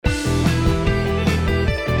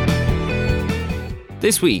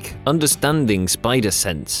This week, understanding spider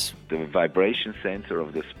sense. The vibration sensor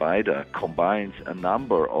of the spider combines a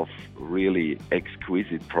number of really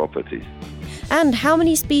exquisite properties. And how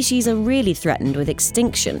many species are really threatened with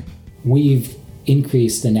extinction? We've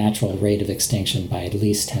increased the natural rate of extinction by at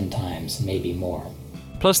least 10 times, maybe more.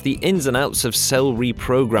 Plus the ins and outs of cell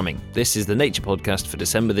reprogramming. This is the Nature Podcast for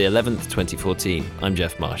December the 11th, 2014. I'm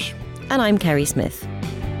Jeff Marsh. And I'm Kerry Smith.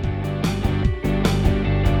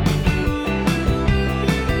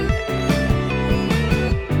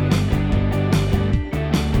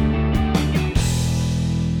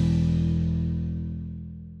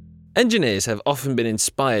 Engineers have often been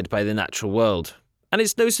inspired by the natural world. And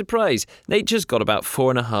it's no surprise, nature's got about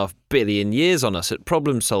 4.5 billion years on us at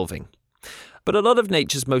problem solving. But a lot of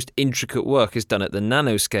nature's most intricate work is done at the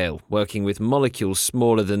nanoscale, working with molecules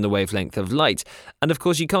smaller than the wavelength of light. And of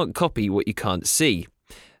course you can't copy what you can't see.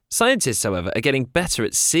 Scientists, however, are getting better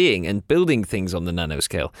at seeing and building things on the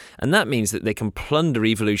nanoscale, and that means that they can plunder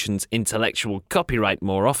evolution's intellectual copyright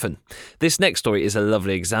more often. This next story is a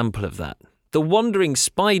lovely example of that. The wandering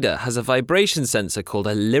spider has a vibration sensor called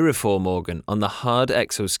a lyriform organ on the hard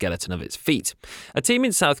exoskeleton of its feet. A team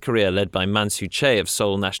in South Korea led by Man-Soo Chae of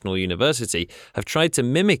Seoul National University have tried to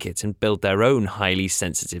mimic it and build their own highly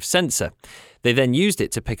sensitive sensor. They then used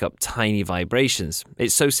it to pick up tiny vibrations.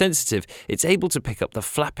 It's so sensitive, it's able to pick up the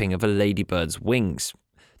flapping of a ladybird's wings.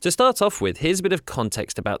 To start off with, here's a bit of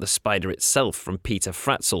context about the spider itself from Peter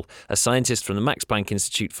Fratzel, a scientist from the Max Planck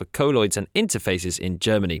Institute for Colloids and Interfaces in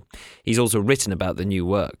Germany. He's also written about the new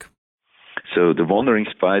work. So the wandering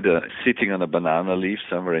spider sitting on a banana leaf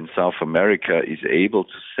somewhere in South America is able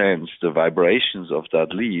to sense the vibrations of that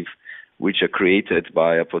leaf, which are created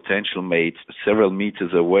by a potential mate several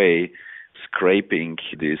meters away, scraping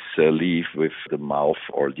this leaf with the mouth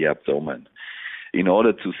or the abdomen. In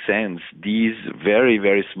order to sense these very,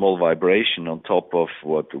 very small vibrations on top of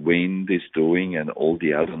what the wind is doing and all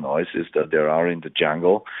the other noises that there are in the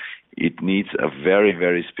jungle, it needs a very,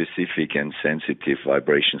 very specific and sensitive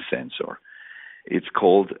vibration sensor. It's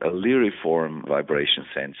called a lyriform vibration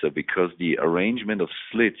sensor because the arrangement of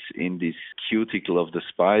slits in this cuticle of the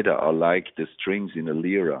spider are like the strings in a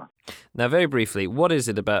lyra. Now, very briefly, what is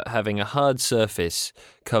it about having a hard surface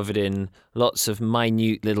covered in lots of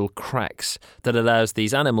minute little cracks that allows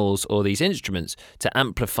these animals or these instruments to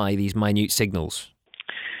amplify these minute signals?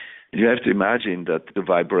 You have to imagine that the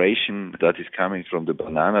vibration that is coming from the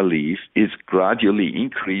banana leaf is gradually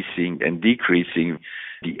increasing and decreasing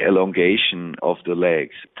the elongation of the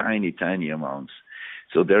legs, tiny, tiny amounts.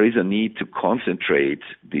 So there is a need to concentrate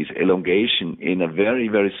this elongation in a very,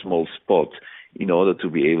 very small spot in order to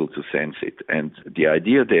be able to sense it. And the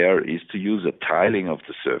idea there is to use a tiling of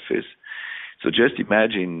the surface. So just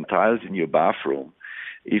imagine tiles in your bathroom.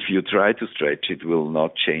 If you try to stretch it, will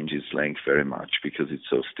not change its length very much because it's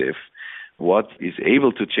so stiff. What is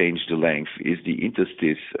able to change the length is the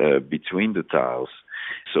interstice between the tiles.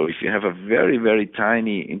 So if you have a very, very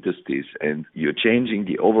tiny interstice and you're changing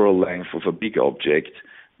the overall length of a big object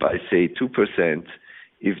by, say, 2%,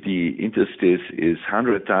 if the interstice is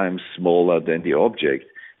 100 times smaller than the object,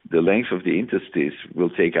 the length of the interstice will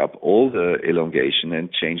take up all the elongation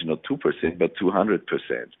and change not 2% but 200%.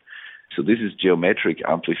 So this is geometric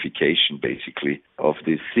amplification, basically, of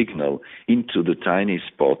this signal into the tiny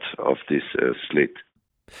spot of this slit.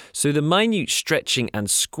 So the minute stretching and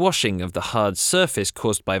squashing of the hard surface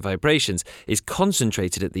caused by vibrations is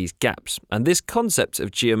concentrated at these gaps. And this concept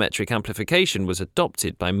of geometric amplification was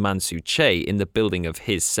adopted by Man-Soo Chae in the building of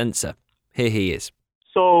his sensor. Here he is.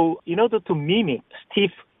 So in order to mimic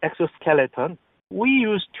stiff exoskeleton, we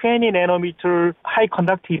use 20 nanometer high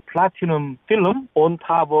conductive platinum film on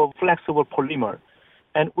top of flexible polymer.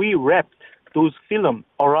 And we wrapped those film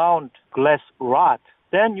around glass rod.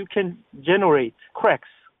 Then you can generate cracks.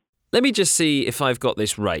 Let me just see if I've got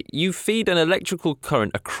this right. You feed an electrical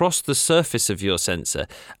current across the surface of your sensor,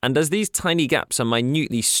 and as these tiny gaps are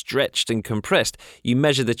minutely stretched and compressed, you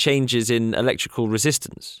measure the changes in electrical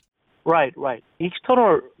resistance. Right.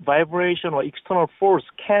 External vibration or external force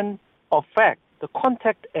can affect the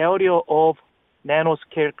contact area of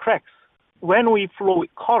nanoscale cracks. When we flow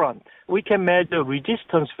current, we can measure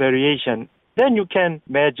resistance variation. Then you can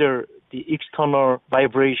measure the external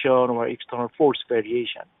vibration or external force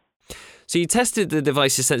variation. So you tested the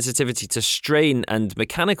device's sensitivity to strain and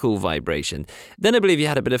mechanical vibration. Then I believe you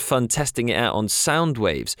had a bit of fun testing it out on sound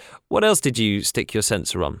waves. What else did you stick your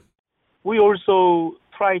sensor on? We also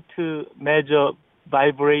tried to measure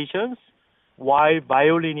vibrations while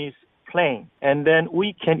violin is playing. And then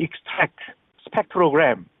we can extract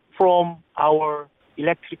spectrogram from our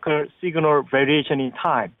electrical signal variation in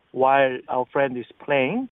time while our friend is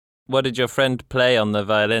playing. What did your friend play on the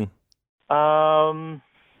violin? Elgas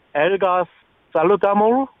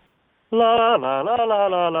Saludamol. La la la la la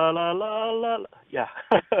la la la la. Yeah.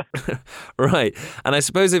 Right. And I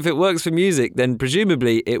suppose if it works for music, then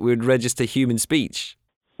presumably it would register human speech.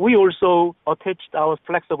 We also attached our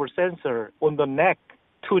flexible sensor on the neck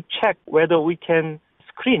to check whether we can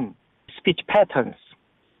screen speech patterns.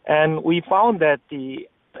 And we found that the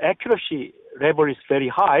accuracy level is very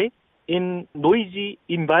high in noisy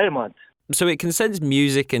environment. So it can sense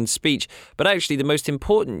music and speech, but actually the most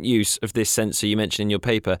important use of this sensor you mentioned in your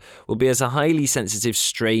paper will be as a highly sensitive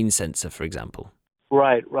strain sensor, for example.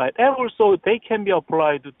 Right. And also they can be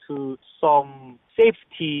applied to some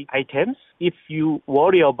safety items. If you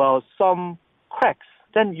worry about some cracks,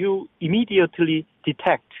 then you immediately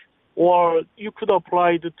detect. Or you could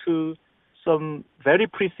apply it to some very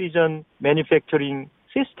precision manufacturing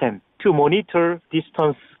system to monitor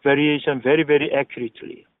distance variation very, very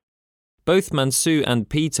accurately. Both Mansu and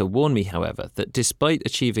Peter warn me, however, that despite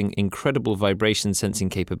achieving incredible vibration sensing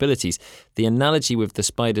capabilities, the analogy with the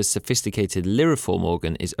spider's sophisticated lyriform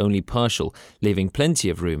organ is only partial, leaving plenty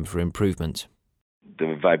of room for improvement.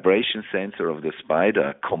 The vibration sensor of the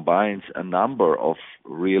spider combines a number of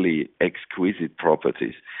really exquisite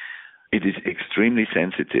properties. It is extremely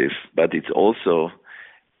sensitive, but it's also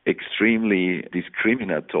extremely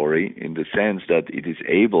discriminatory in the sense that it is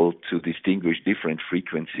able to distinguish different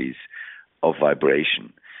frequencies of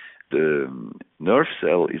vibration. The nerve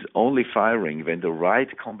cell is only firing when the right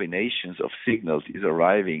combinations of signals is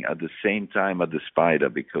arriving at the same time at the spider,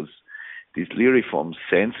 because this lyriform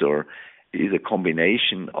sensor is a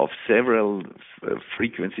combination of several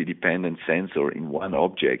frequency-dependent sensors in one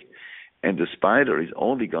object, and the spider is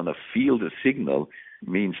only going to feel the signal,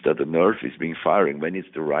 means that the nerve is being firing when it's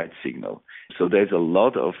the right signal. So there's a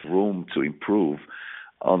lot of room to improve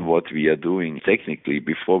on what we are doing technically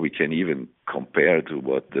before we can even compare to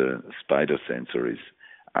what the spider sensor is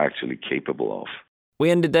actually capable of.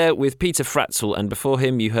 We ended there with Peter Fratzel, and before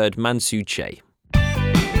him you heard Mansu Che.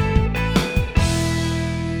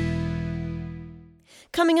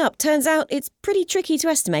 Coming up, turns out it's pretty tricky to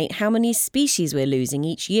estimate how many species we're losing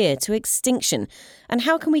each year to extinction, and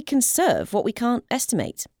how can we conserve what we can't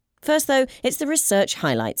estimate. First though, it's the research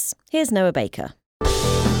highlights. Here's Noah Baker.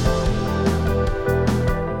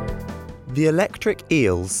 The electric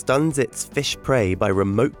eel stuns its fish prey by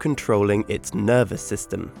remote controlling its nervous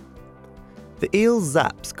system. The eel's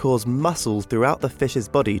zaps cause muscles throughout the fish's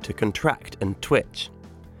body to contract and twitch.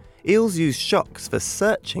 Eels use shocks for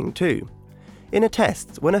searching too. In a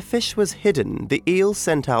test, when a fish was hidden, the eel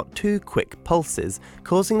sent out 2 quick pulses,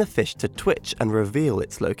 causing the fish to twitch and reveal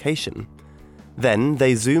its location. Then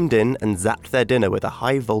they zoomed in and zapped their dinner with a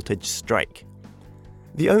high-voltage strike.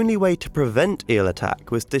 The only way to prevent eel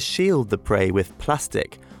attack was to shield the prey with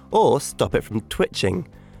plastic, or stop it from twitching,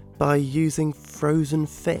 by using frozen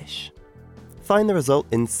fish. Find the result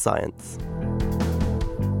in Science.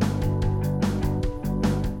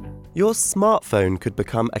 Your smartphone could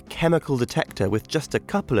become a chemical detector with just a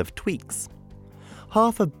couple of tweaks.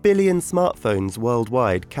 500 million smartphones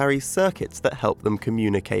worldwide carry circuits that help them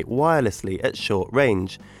communicate wirelessly at short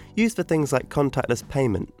range, used for things like contactless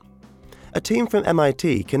payment. A team from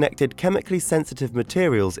MIT connected chemically sensitive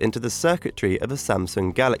materials into the circuitry of a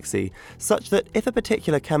Samsung Galaxy, such that if a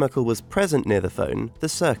particular chemical was present near the phone, the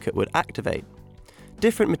circuit would activate.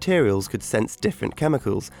 Different materials could sense different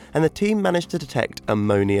chemicals, and the team managed to detect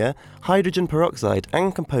ammonia, hydrogen peroxide,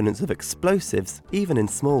 and components of explosives, even in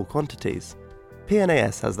small quantities.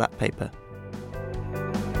 PNAS has that paper.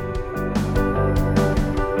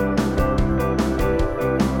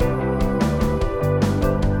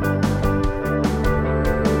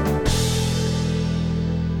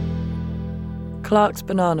 Clark's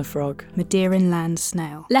banana frog. Madeiran land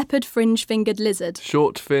snail. Leopard fringe-fingered lizard.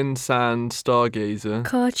 Short-fin sand stargazer.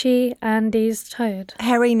 Carchi Andes toad.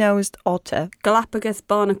 Hairy-nosed otter. Galapagos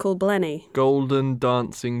barnacle blenny. Golden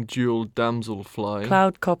dancing jeweled damselfly.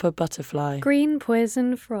 Cloud copper butterfly. Green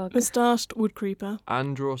poison frog. Moustached woodcreeper.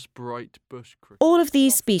 Andros bright bush cricket. All of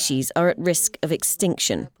these species are at risk of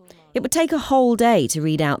extinction. It would take a whole day to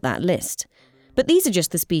read out that list. But these are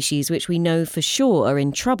just the species which we know for sure are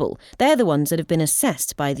in trouble. They're the ones that have been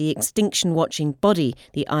assessed by the extinction-watching body,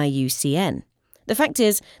 the IUCN. The fact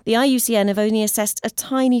is, the IUCN have only assessed a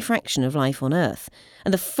tiny fraction of life on Earth,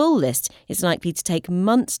 and the full list is likely to take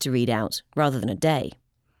months to read out, rather than a day.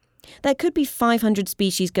 There could be 500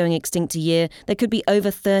 species going extinct a year. There could be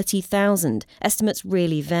over 30,000. Estimates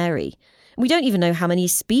really vary. We don't even know how many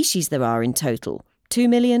species there are in total. 2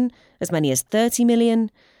 million? As many as 30 million?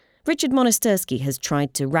 Richard Monastersky has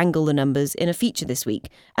tried to wrangle the numbers in a feature this week,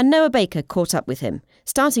 and Noah Baker caught up with him,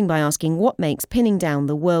 starting by asking what makes pinning down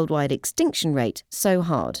the worldwide extinction rate so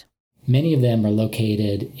hard. Many of them are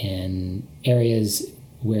located in areas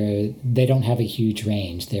where they don't have a huge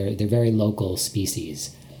range. They're very local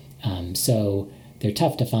species. So they're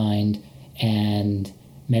tough to find, and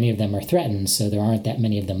many of them are threatened, so there aren't that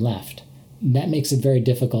many of them left. That makes it very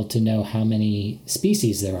difficult to know how many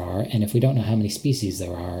species there are, and if we don't know how many species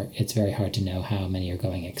there are, it's very hard to know how many are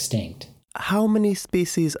going extinct. How many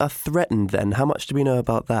species are threatened then? How much do we know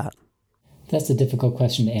about that? That's a difficult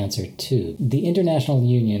question to answer, too. The International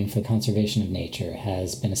Union for Conservation of Nature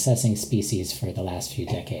has been assessing species for the last few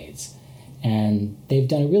decades, and they've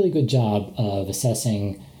done a really good job of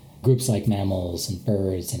assessing groups like mammals and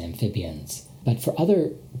birds and amphibians. But for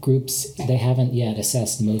other groups, they haven't yet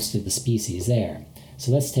assessed most of the species there.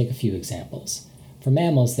 So let's take a few examples. For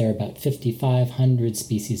mammals, there are about 5,500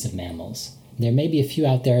 species of mammals. There may be a few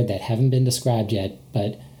out there that haven't been described yet,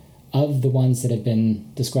 but of the ones that have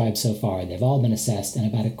been described so far, they've all been assessed, and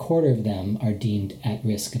about a quarter of them are deemed at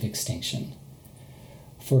risk of extinction.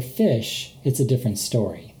 For fish, it's a different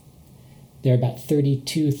story. There are about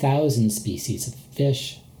 32,000 species of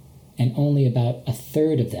fish, and only about a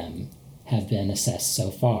third of them have been assessed so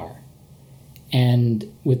far.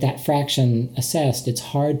 And with that fraction assessed, it's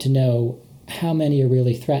hard to know how many are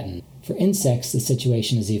really threatened. For insects, the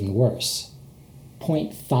situation is even worse.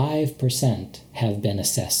 0.5% have been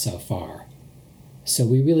assessed so far. So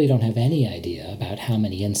we really don't have any idea about how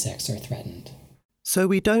many insects are threatened. So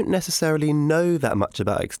we don't necessarily know that much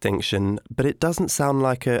about extinction, but it doesn't sound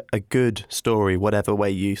like a good story, whatever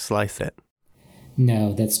way you slice it.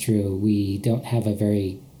 No, that's true. We don't have a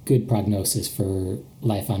very good prognosis for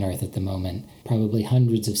life on Earth at the moment. Probably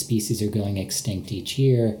hundreds of species are going extinct each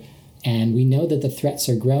year, and we know that the threats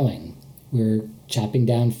are growing. We're chopping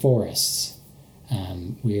down forests.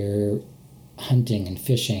 We're hunting and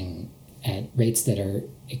fishing at rates that are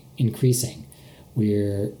increasing.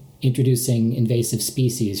 We're introducing invasive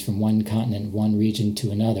species from one continent, one region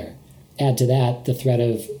to another. Add to that the threat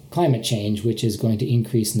of climate change, which is going to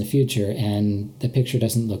increase in the future, and the picture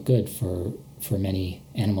doesn't look good for many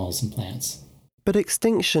animals and plants. But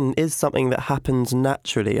extinction is something that happens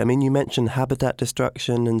naturally. I mean, you mentioned habitat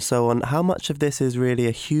destruction and so on. How much of this is really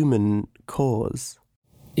a human cause?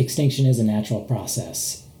 Extinction is a natural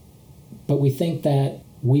process, but we think that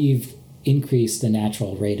we've increased the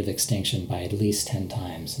natural rate of extinction by at least 10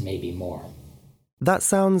 times, maybe more. That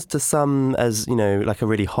sounds to some as, like a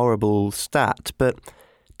really horrible stat, but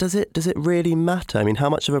does it really matter? I mean, how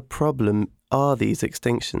much of a problem are these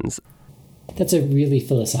extinctions? That's a really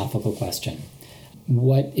philosophical question.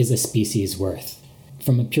 What is a species worth?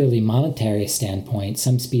 From a purely monetary standpoint,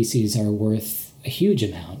 some species are worth a huge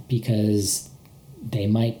amount because they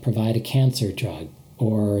might provide a cancer drug,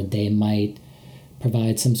 or they might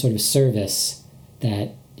provide some sort of service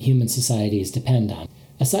that human societies depend on.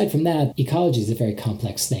 Aside from that, ecology is a very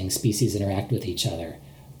complex thing. Species interact with each other.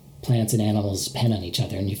 Plants and animals depend on each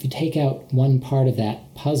other. And if you take out one part of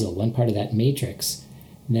that puzzle, one part of that matrix,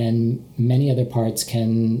 then many other parts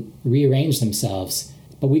can rearrange themselves.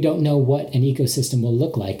 But we don't know what an ecosystem will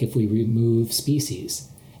look like if we remove species.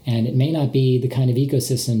 And it may not be the kind of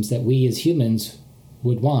ecosystems that we as humans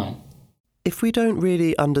would want. If we don't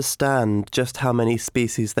really understand just how many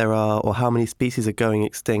species there are or how many species are going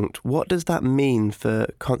extinct, what does that mean for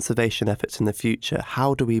conservation efforts in the future?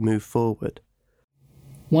 How do we move forward?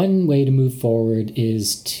 One way to move forward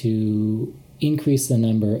is to increase the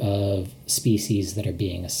number of species that are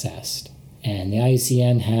being assessed. And the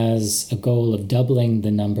IUCN has a goal of doubling the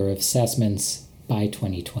number of assessments by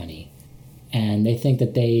 2020. And they think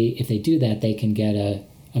that if they do that, they can get a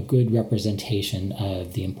good representation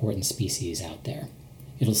of the important species out there.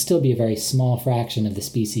 It'll still be a very small fraction of the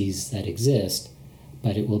species that exist,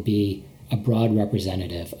 but it will be a broad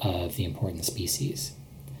representative of the important species.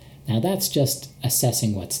 Now that's just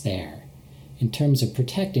assessing what's there. In terms of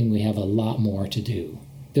protecting, we have a lot more to do.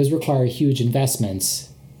 Those require huge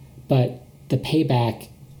investments, but the payback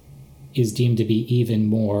is deemed to be even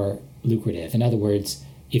more lucrative. In other words,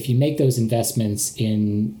 if you make those investments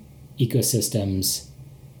in ecosystems,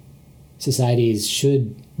 societies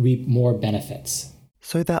should reap more benefits.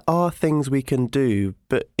 So there are things we can do,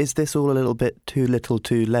 but is this all a little bit too little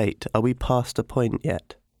too late? Are we past a point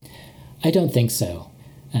yet? I don't think so.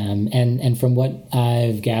 And from what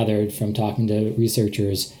I've gathered from talking to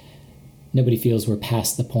researchers, nobody feels we're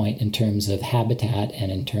past the point in terms of habitat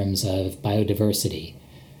and in terms of biodiversity.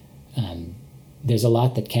 There's a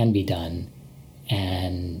lot that can be done,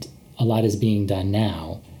 and a lot is being done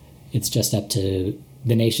now. It's just up to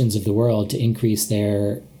the nations of the world to increase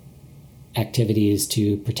their activities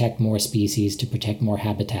to protect more species, to protect more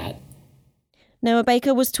habitat. Noah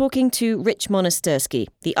Baker was talking to Rich Monastersky.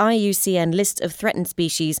 The IUCN list of threatened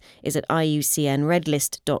species is at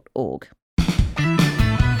iucnredlist.org.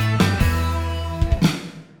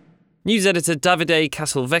 News editor Davide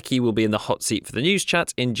Castelvecchi will be in the hot seat for the news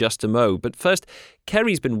chat in just a mo. But first,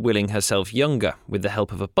 Kerry's been willing herself younger with the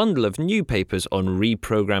help of a bundle of new papers on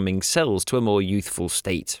reprogramming cells to a more youthful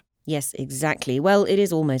state. Yes, exactly. Well, it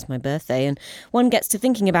is almost my birthday, and one gets to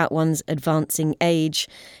thinking about one's advancing age.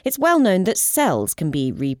 It's well known that cells can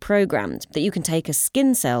be reprogrammed, that you can take a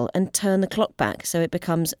skin cell and turn the clock back so it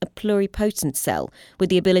becomes a pluripotent cell with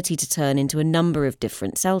the ability to turn into a number of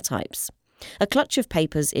different cell types. A clutch of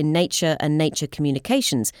papers in Nature and Nature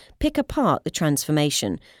Communications pick apart the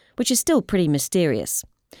transformation, which is still pretty mysterious.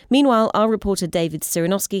 Meanwhile, our reporter David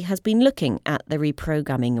Cyranowski has been looking at the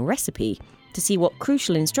reprogramming recipe to see what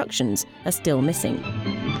crucial instructions are still missing.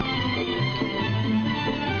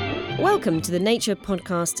 Welcome to the Nature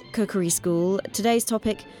podcast Cookery School. Today's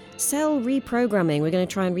topic, cell reprogramming. We're going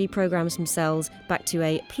to try and reprogram some cells back to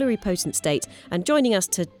a pluripotent state. And joining us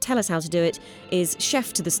to tell us how to do it is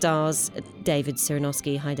chef to the stars, David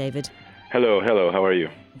Cyranowski. Hi, David. Hello. How are you?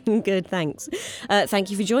 Good, thanks.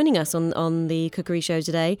 Thank you for joining us on the Cookery Show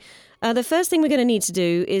today. The first thing we're going to need to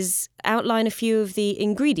do is outline a few of the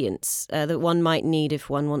ingredients that one might need if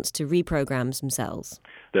one wants to reprogram some cells.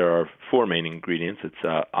 There are four main ingredients. It's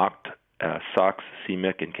OCT, SOX,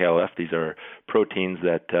 CMYC, and KLF. These are proteins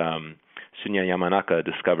that Sunya Yamanaka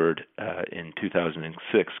discovered in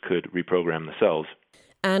 2006 could reprogram the cells.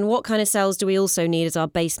 And what kind of cells do we also need as our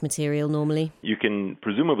base material normally? You can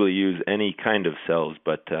presumably use any kind of cells,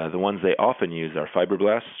 but the ones they often use are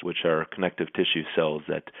fibroblasts, which are connective tissue cells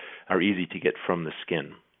that are easy to get from the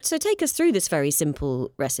skin. So take us through this very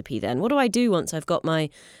simple recipe then. What do I do once I've got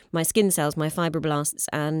my skin cells, my fibroblasts,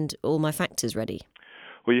 and all my factors ready?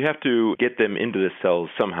 Well, you have to get them into the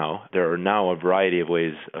cells somehow. There are now a variety of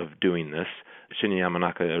ways of doing this. Shinya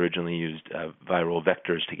Yamanaka originally used viral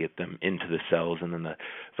vectors to get them into the cells, and then the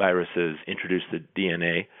viruses introduced the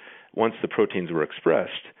DNA. Once the proteins were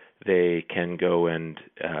expressed, they can go and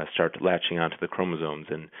start latching onto the chromosomes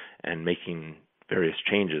and making various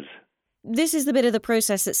changes. This is the bit of the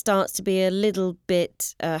process that starts to be a little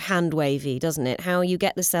bit hand-wavy, doesn't it? How you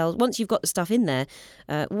get the cells, once you've got the stuff in there,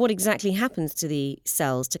 what exactly happens to the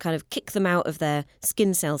cells to kind of kick them out of their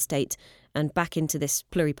skin cell state and back into this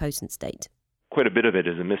pluripotent state? Quite a bit of it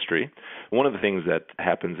is a mystery. One of the things that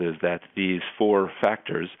happens is that these four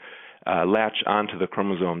factors latch onto the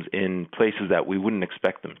chromosomes in places that we wouldn't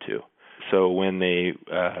expect them to. So when they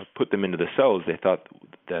put them into the cells, they thought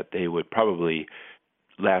that they would probably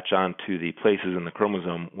latch onto the places in the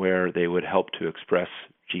chromosome where they would help to express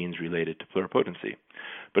genes related to pluripotency.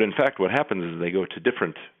 But in fact, what happens is they go to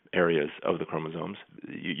different areas of the chromosomes.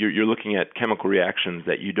 You're looking at chemical reactions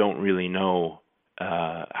that you don't really know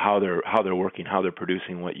how they're working, how they're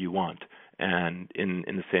producing what you want. And in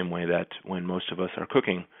the same way that when most of us are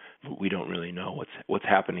cooking, we don't really know what's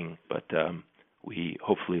happening, but we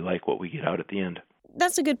hopefully like what we get out at the end.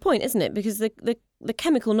 That's a good point, isn't it? Because the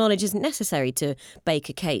chemical knowledge isn't necessary to bake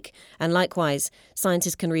a cake. And likewise,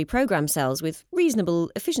 scientists can reprogram cells with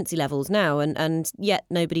reasonable efficiency levels now, and yet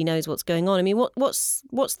nobody knows what's going on. I mean, what's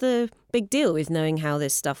the big deal with knowing how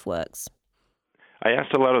this stuff works? I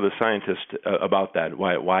asked a lot of the scientists about that,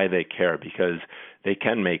 why they care, because they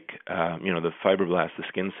can make, the fibroblasts, the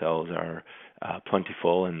skin cells are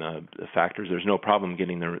plentiful, and the factors, there's no problem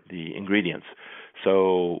getting the ingredients.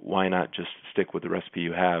 So why not just stick with the recipe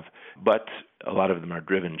you have? But a lot of them are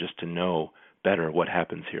driven just to know better what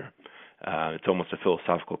happens here. It's almost a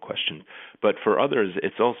philosophical question. But for others,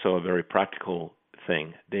 it's also a very practical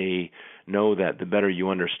thing. They know that the better you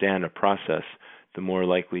understand a process, the more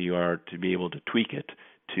likely you are to be able to tweak it,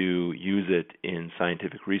 to use it in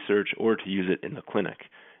scientific research, or to use it in the clinic.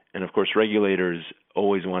 And of course, regulators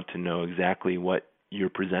always want to know exactly what you're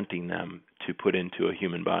presenting them to put into a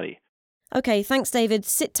human body. OK, thanks, David.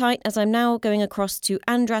 Sit tight as I'm now going across to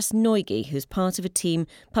Andras Neugi, who's part of a team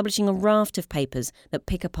publishing a raft of papers that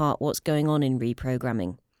pick apart what's going on in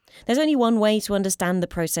reprogramming. There's only one way to understand the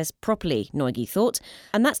process properly, Neugi thought,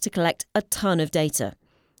 and that's to collect a ton of data.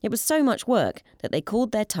 It was so much work that they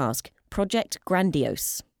called their task Project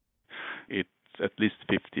Grandiose. It's at least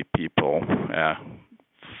 50 people,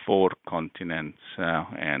 4 continents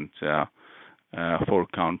and 4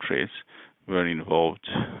 countries were involved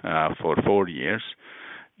for 4 years.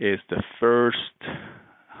 It's the first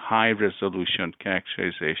high-resolution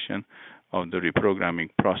characterization of the reprogramming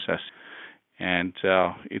process. And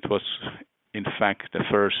it was, in fact, the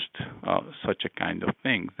first such a kind of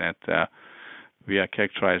thing that we are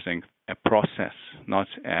characterizing a process, not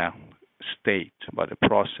a state, but a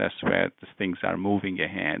process where the things are moving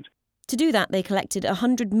ahead. To do that, they collected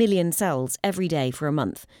 100 million cells every day for a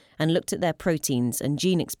month and looked at their proteins and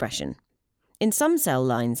gene expression. In some cell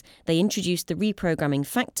lines, they introduced the reprogramming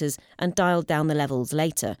factors and dialed down the levels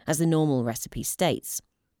later, as the normal recipe states.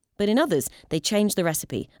 But in others, they changed the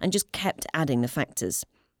recipe and just kept adding the factors.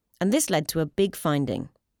 And this led to the big finding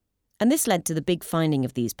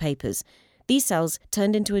of these papers. These cells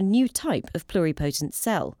turned into a new type of pluripotent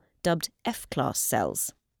cell, dubbed F-class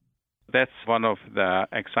cells. That's one of the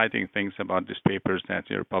exciting things about these papers that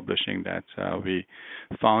you're publishing, that we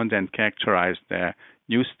found and characterized the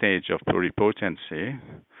new stage of pluripotency,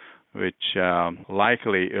 which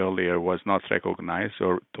likely earlier was not recognized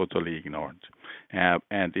or totally ignored.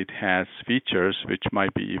 And it has features which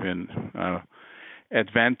might be even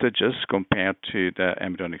advantageous compared to the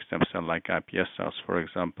embryonic stem cell like iPS cells. For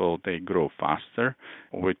example, they grow faster,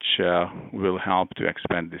 which will help to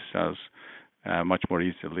expand these cells much more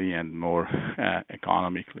easily and more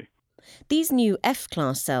economically. These new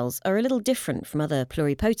F-class cells are a little different from other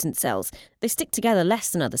pluripotent cells. They stick together less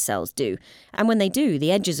than other cells do, and when they do,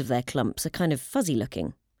 the edges of their clumps are kind of fuzzy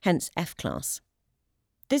looking, hence F-class.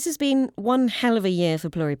 This has been one hell of a year for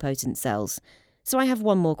pluripotent cells, so I have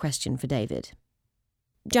one more question for David.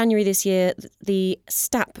 January this year, the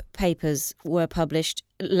STAP papers were published.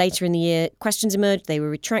 Later in the year, questions emerged, they were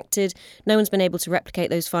retracted. No one's been able to replicate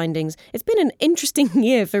those findings. It's been an interesting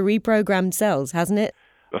year for reprogrammed cells, hasn't it?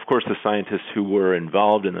 Of course, the scientists who were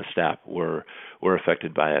involved in the STAP were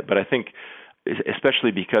affected by it. But I think,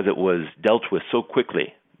 especially because it was dealt with so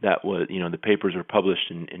quickly, that was, the papers were published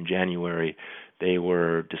in January. They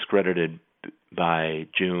were discredited by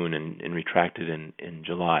June and retracted in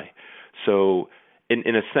July. So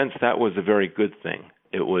in a sense, that was a very good thing.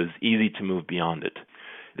 It was easy to move beyond it.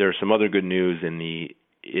 There's some other good news in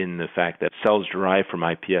the fact that cells derived from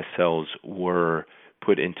iPS cells were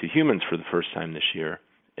put into humans for the first time this year,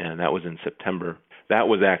 and that was in September. That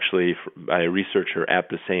was actually by a researcher at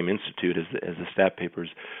the same institute as the STAT papers.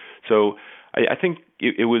 So I think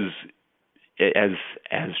it was,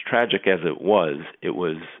 as tragic as it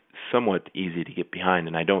was somewhat easy to get behind,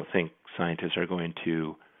 and I don't think scientists are going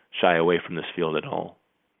to shy away from this field at all.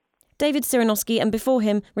 David Cyranowski, and before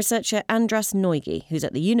him, researcher Andras Noigi, who's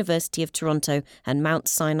at the University of Toronto and Mount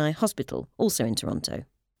Sinai Hospital, also in Toronto.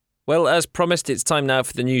 Well, as promised, it's time now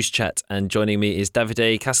for the news chat, and joining me is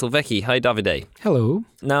Davide Castelvecchi. Hi, Davide. Hello.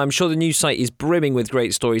 Now, I'm sure the news site is brimming with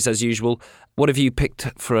great stories as usual. What have you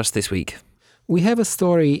picked for us this week? We have a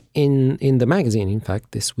story in the magazine, in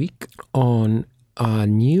fact, this week, on a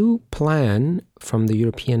new plan from the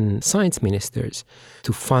European science ministers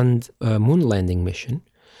to fund a moon landing mission,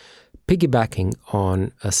 piggybacking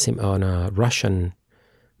on a Russian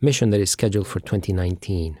mission that is scheduled for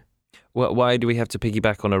 2019. Well, why do we have to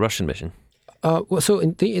piggyback on a Russian mission?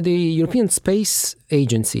 The European Space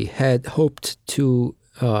Agency had hoped to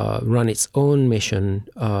run its own mission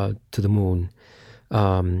to the moon.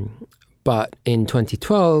 But in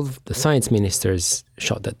 2012, the science ministers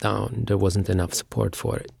shot that down. There wasn't enough support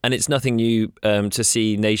for it. And it's nothing new to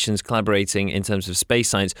see nations collaborating in terms of space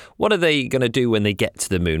science. What are they going to do when they get to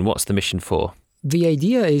the moon? What's the mission for? The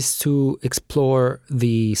idea is to explore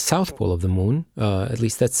the south pole of the moon. At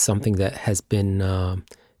least that's something that has been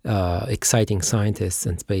exciting scientists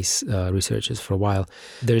and space researchers for a while.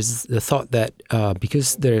 There's the thought that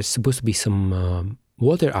because there's supposed to be some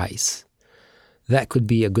water ice, that could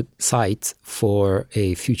be a good site for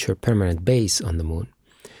a future permanent base on the moon.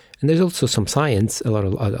 And there's also some science, a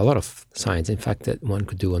lot of science, in fact, that one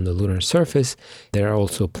could do on the lunar surface. There are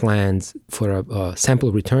also plans for a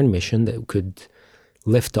sample return mission that could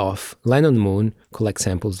lift off, land on the moon, collect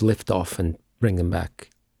samples, lift off, and bring them back.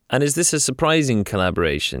 And is this a surprising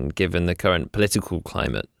collaboration, given the current political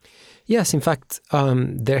climate? Yes, in fact,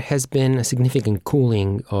 there has been a significant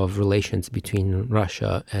cooling of relations between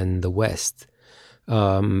Russia and the West.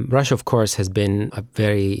 Russia, of course, has been a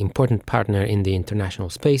very important partner in the International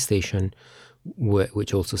Space Station,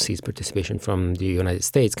 which also sees participation from the United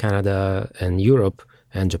States, Canada, and Europe,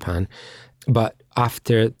 and Japan. But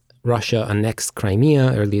after Russia annexed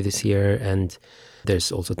Crimea earlier this year, and there's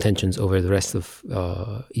also tensions over the rest of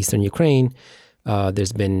eastern Ukraine,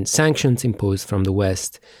 there's been sanctions imposed from the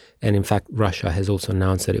West. And in fact, Russia has also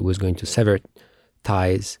announced that it was going to sever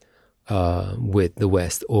ties with the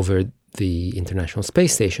West over the International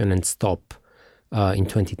Space Station and stop in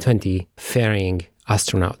 2020 ferrying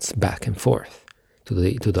astronauts back and forth to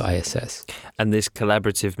the ISS. And this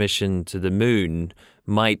collaborative mission to the moon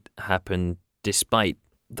might happen despite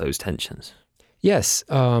those tensions. Yes,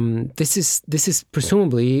 this is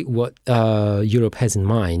presumably what Europe has in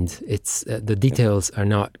mind. It's the details are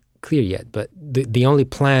not clear yet, but the only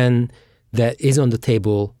plan that is on the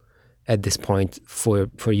table at this point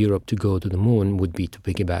for Europe to go to the moon would be to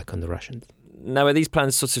piggyback on the Russians. Now, are these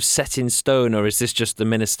plans sort of set in stone, or is this just the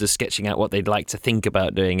ministers sketching out what they'd like to think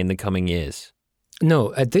about doing in the coming years?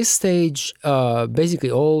 No, at this stage,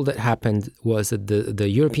 basically all that happened was that the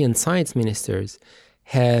European science ministers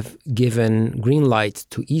have given green light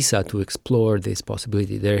to ESA to explore this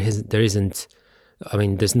possibility. There's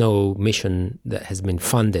no mission that has been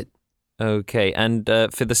funded. Okay, and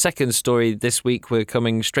for the second story this week, we're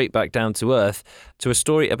coming straight back down to earth to a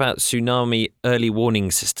story about tsunami early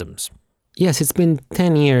warning systems. Yes, it's been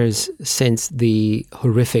 10 years since the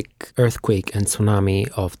horrific earthquake and tsunami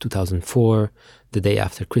of 2004, the day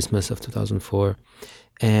after Christmas of 2004.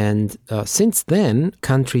 And since then,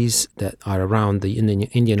 countries that are around the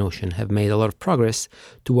Indian Ocean have made a lot of progress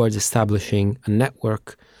towards establishing a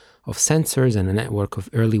network of sensors and a network of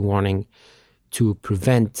early warning to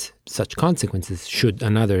prevent such consequences should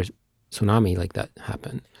another tsunami like that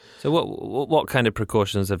happen. So what kind of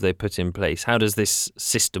precautions have they put in place? How does this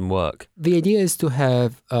system work? The idea is to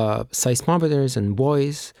have seismometers and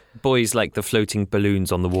buoys. Buoys like the floating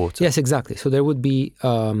balloons on the water? Yes, exactly. So there would be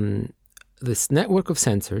this network of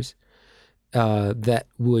sensors that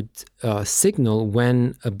would signal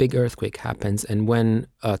when a big earthquake happens and when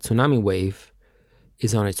a tsunami wave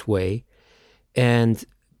is on its way. And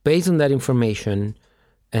based on that information,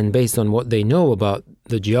 and based on what they know about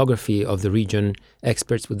the geography of the region,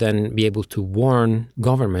 experts would then be able to warn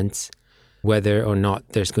governments whether or not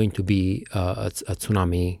there's going to be a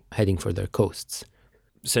tsunami heading for their coasts.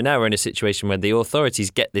 So now we're in a situation where the authorities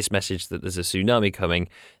get this message that there's a tsunami coming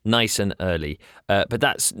nice and early. But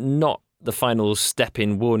that's not the final step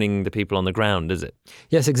in warning the people on the ground, is it?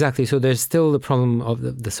 Yes, exactly. So there's still the problem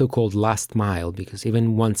of the so-called last mile, because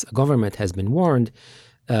even once a government has been warned,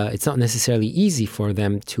 it's not necessarily easy for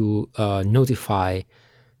them to notify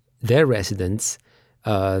their residents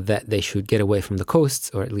that they should get away from the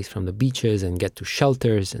coasts, or at least from the beaches, and get to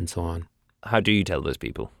shelters and so on. How do you tell those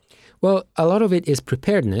people? Well, a lot of it is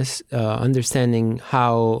preparedness, understanding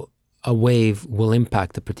how a wave will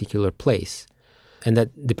impact a particular place. And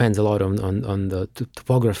that depends a lot on the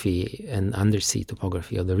topography and undersea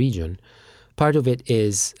topography of the region. Part of it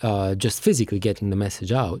is just physically getting the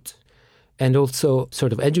message out, and also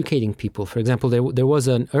sort of educating people. For example, there was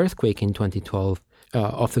an earthquake in 2012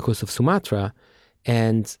 off the coast of Sumatra,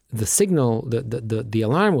 and the signal, the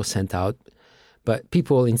alarm was sent out, but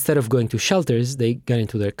people, instead of going to shelters, they got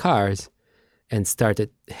into their cars and started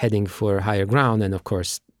heading for higher ground. And of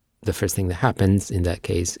course, the first thing that happens in that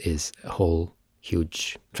case is a whole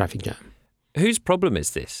huge traffic jam. Whose problem is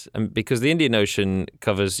this? Because the Indian Ocean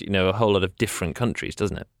covers, a whole lot of different countries,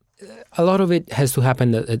 doesn't it? A lot of it has to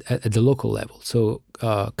happen at the local level. So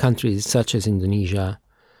countries such as Indonesia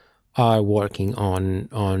are working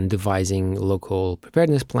on devising local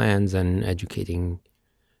preparedness plans and educating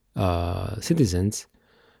citizens.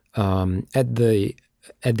 At the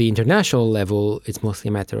international level, it's mostly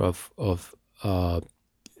a matter of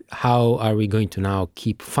how are we going to now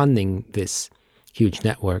keep funding this huge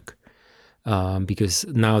network, because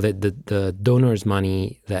now that the donors'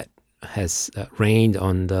 money that has rained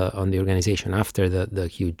on the organization after the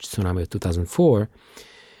huge tsunami of 2004,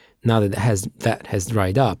 now that has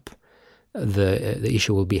dried up, the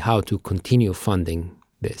issue will be how to continue funding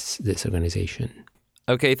this organization.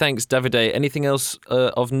 Okay, thanks, Davide. Anything else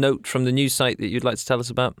of note from the news site that you'd like to tell us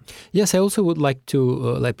about? Yes, I also would like to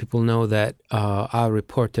let people know that our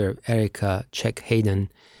reporter, Erica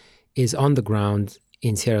Check-Hayden, is on the ground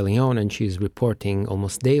in Sierra Leone, and she's reporting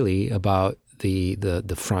almost daily about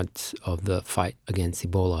the front of the fight against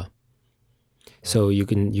Ebola. So you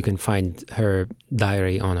can find her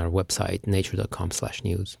diary on our website,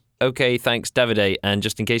 nature.com/news. Okay, thanks, Davide. And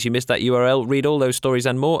just in case you missed that URL, read all those stories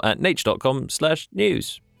and more at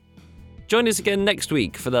nature.com/news. Join us again next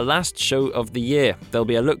week for the last show of the year. There'll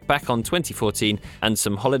be a look back on 2014 and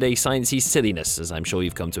some holiday sciencey silliness, as I'm sure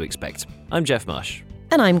you've come to expect. I'm Jeff Marsh.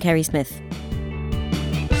 And I'm Kerry Smith.